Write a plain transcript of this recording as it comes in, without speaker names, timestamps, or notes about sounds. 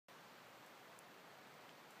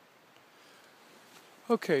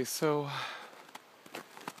Okay, so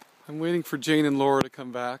I'm waiting for Jane and Laura to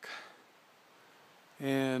come back,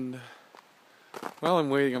 and while I'm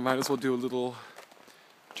waiting I might as well do a little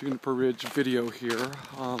Juniper Ridge video here.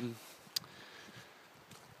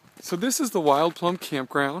 So this is the Wild Plum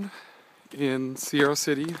campground in Sierra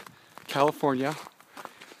City, California,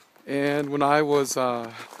 and when I was,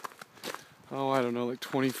 I don't know, like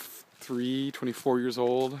 23, 24 years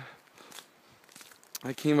old,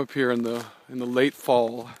 I came up here in the late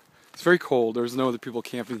fall. It's very cold. There's no other people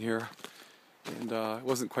camping here, and it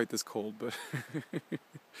wasn't quite this cold, but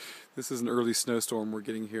this is an early snowstorm we're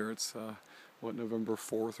getting here. It's November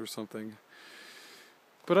 4th or something.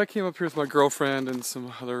 But I came up here with my girlfriend and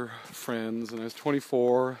some other friends, and I was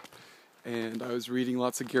 24, and I was reading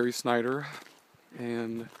lots of Gary Snyder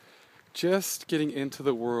and just getting into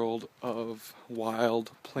the world of wild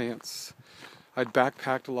plants. I'd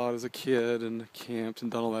backpacked a lot as a kid and camped and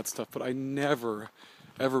done all that stuff, but I never,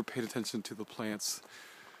 ever paid attention to the plants.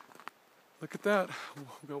 Look at that.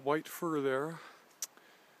 We've got white fir there.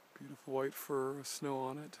 Beautiful white fir with snow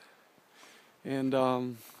on it. And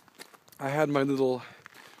I had my little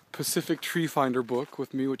Pacific Tree Finder book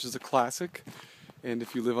with me, which is a classic. And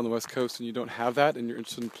if you live on the West Coast and you don't have that and you're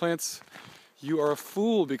interested in plants, you are a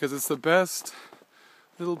fool, because it's the best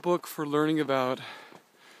little book for learning about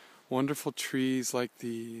wonderful trees like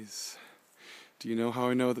these. Do you know how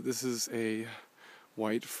I know that this is a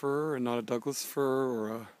white fir and not a Douglas fir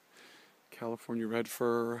or a California red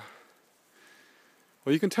fir?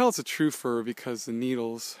 Well, you can tell it's a true fir because the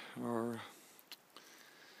needles are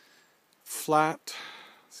flat.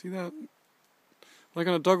 See that? Like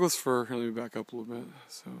on a Douglas fir. Here, let me back up a little bit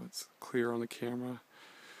so it's clear on the camera.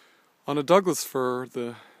 On a Douglas fir,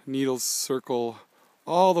 the needles circle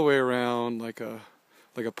all the way around like a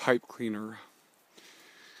pipe cleaner.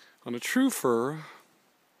 On a true fir,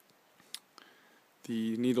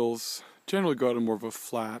 the needles generally go out in more of a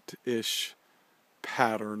flat-ish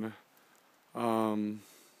pattern. And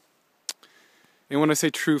when I say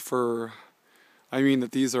true fir, I mean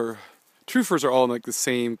that true firs are all in like the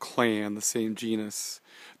same clan, the same genus.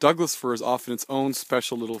 Douglas fir is often its own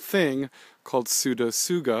special little thing called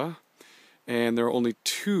Pseudotsuga, and there are only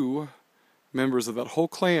two members of that whole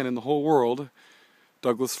clan in the whole world: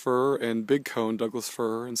 Douglas fir and big cone Douglas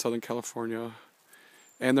fir in Southern California.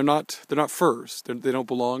 And they're not firs. They don't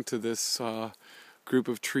belong to this group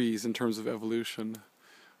of trees in terms of evolution.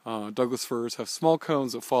 Douglas firs have small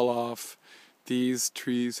cones that fall off. These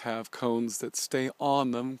trees have cones that stay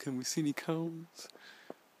on them. Can we see any cones?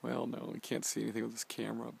 Well, no, we can't see anything with this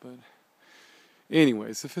camera, but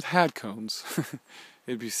anyways, if it had cones,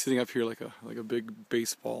 it'd be sitting up here like a big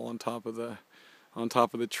baseball on top of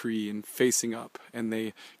the tree and facing up. And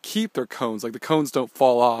they keep their cones. Like, the cones don't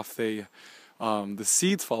fall off. The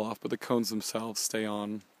seeds fall off, but the cones themselves stay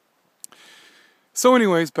on. So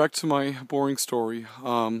anyways, back to my boring story.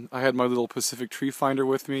 I had my little Pacific Tree Finder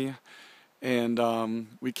with me, and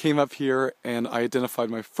we came up here and I identified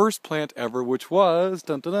my first plant ever, which was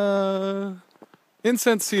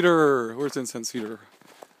incense cedar. Where's incense cedar?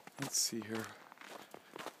 Let's see here.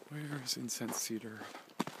 Where's incense cedar?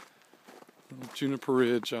 Little Juniper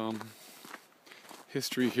Ridge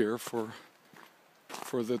history here for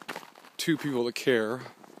the two people that care,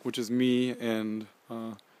 which is me and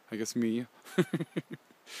I guess me.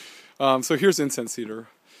 So here's incense cedar.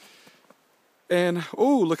 And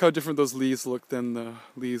oh, look how different those leaves look than the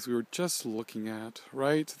leaves we were just looking at,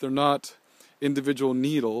 right? They're not individual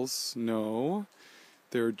needles, no.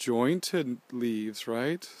 They're jointed leaves,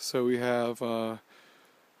 right? So we have, oh,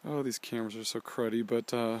 these cameras are so cruddy,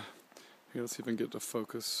 but here, let's see if I can get to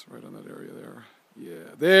focus right on that area there.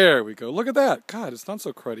 Yeah, there we go. Look at that. God, it's not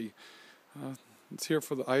so cruddy. It's here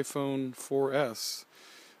for the iPhone 4S.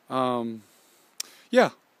 Yeah,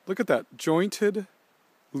 look at that. Jointed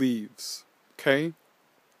leaves. Okay?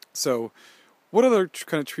 So, what other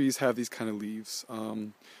kind of trees have these kind of leaves?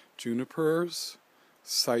 Junipers,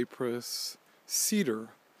 cypress, cedar.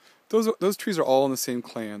 Those trees are all in the same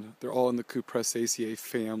clan. They're all in the Cupressaceae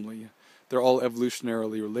family. They're all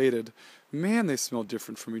evolutionarily related. Man, they smell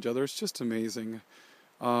different from each other. It's just amazing.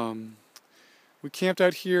 We camped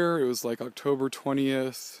out here. It was like October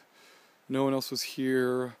 20th. No one else was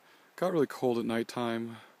here. Got really cold at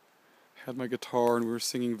nighttime. Had my guitar and we were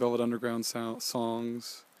singing Velvet Underground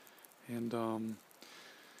songs. And I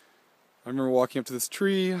remember walking up to this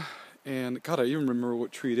tree, and God, I even remember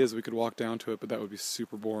what tree it is. We could walk down to it, but that would be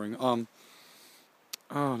super boring. And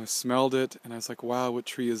I smelled it, and I was like, wow, what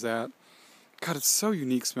tree is that? God, it's so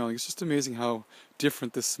unique smelling. It's just amazing how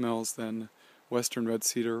different this smells than Western red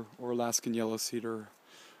cedar or Alaskan yellow cedar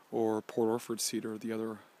or Port Orford cedar, the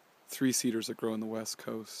other 3 cedars that grow on the west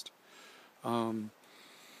coast. And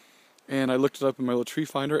I looked it up in my little tree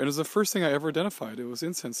finder, and it was the first thing I ever identified. It was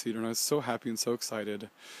incense cedar, and I was so happy and so excited.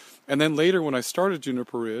 And then later, when I started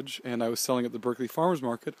Juniper Ridge, and I was selling at the Berkeley Farmers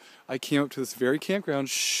Market, I came up to this very campground.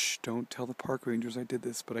 Shh, don't tell the park rangers I did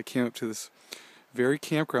this, but I came up to this very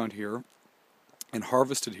campground here, and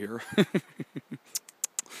harvested here.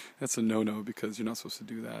 That's a no-no, because you're not supposed to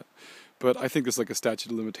do that. But I think there's like a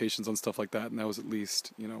statute of limitations on stuff like that, and that was at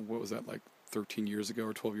least, what was that, like 13 years ago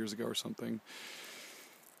or 12 years ago or something.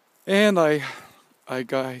 And I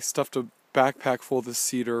stuffed a backpack full of this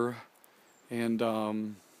cedar,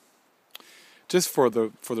 and just for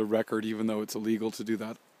the record, even though it's illegal to do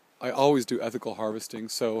that, I always do ethical harvesting.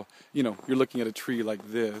 So, you're looking at a tree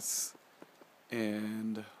like this,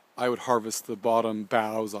 and I would harvest the bottom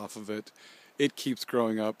boughs off of it. It keeps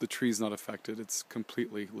growing up. The tree's not affected. It's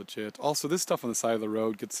completely legit. Also, this stuff on the side of the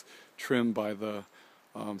road gets trimmed by the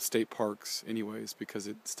state parks anyways, because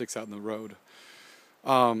it sticks out in the road.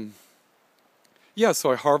 Yeah,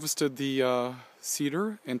 so I harvested the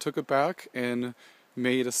cedar and took it back and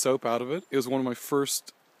made a soap out of it. It was one of my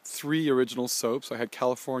first 3 original soaps. I had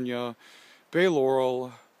California Bay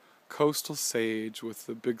Laurel, Coastal Sage with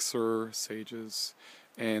the Big Sur sages,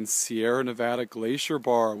 and Sierra Nevada Glacier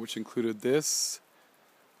Bar, which included this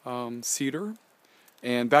cedar.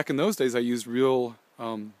 And back in those days, I used real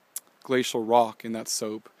glacial rock in that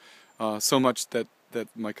soap, so much that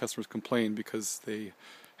my customers complained because they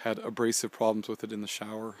had abrasive problems with it in the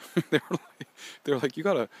shower. they were like, you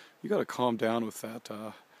gotta calm down with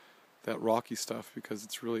that rocky stuff, because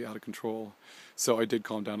it's really out of control. So I did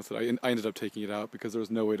calm down with it. I ended up taking it out because there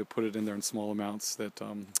was no way to put it in there in small amounts that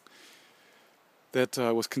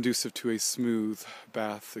was conducive to a smooth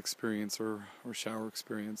bath experience or shower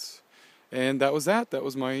experience. And that was that. That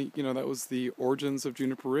was my, that was the origins of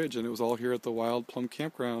Juniper Ridge, and it was all here at the Wild Plum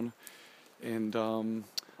campground. And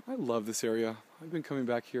I love this area. I've been coming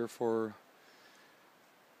back here for,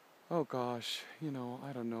 oh gosh,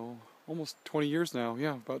 I don't know, almost 20 years now.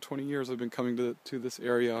 Yeah, about 20 years I've been coming to this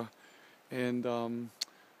area, and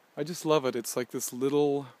I just love it. It's like this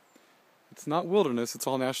little, it's not wilderness, it's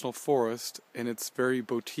all national forest, and it's very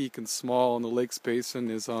boutique and small, and the Lakes Basin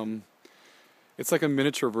is, it's like a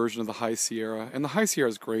miniature version of the High Sierra, and the High Sierra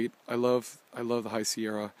is great. I love the High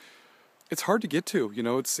Sierra. It's hard to get to,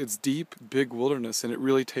 it's deep, big wilderness, and it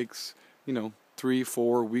really takes,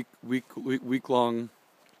 3-4 week-long,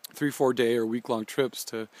 3-4 day or week-long trips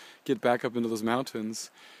to get back up into those mountains.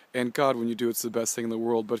 And God, when you do, it's the best thing in the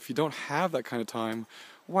world. But if you don't have that kind of time,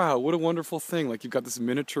 wow, what a wonderful thing. Like, you've got this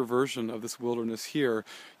miniature version of this wilderness here.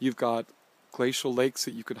 You've got glacial lakes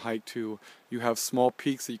that you can hike to. You have small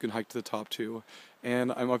peaks that you can hike to the top to.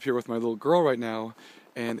 And I'm up here with my little girl right now,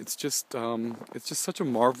 and it's just such a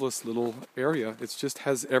marvelous little area. It just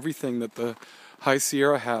has everything that the High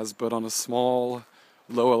Sierra has, but on a small,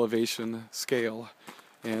 low elevation scale.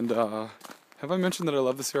 And have I mentioned that I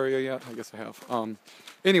love this area yet? I guess I have.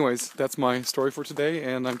 Anyways, that's my story for today,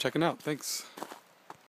 and I'm checking out. Thanks.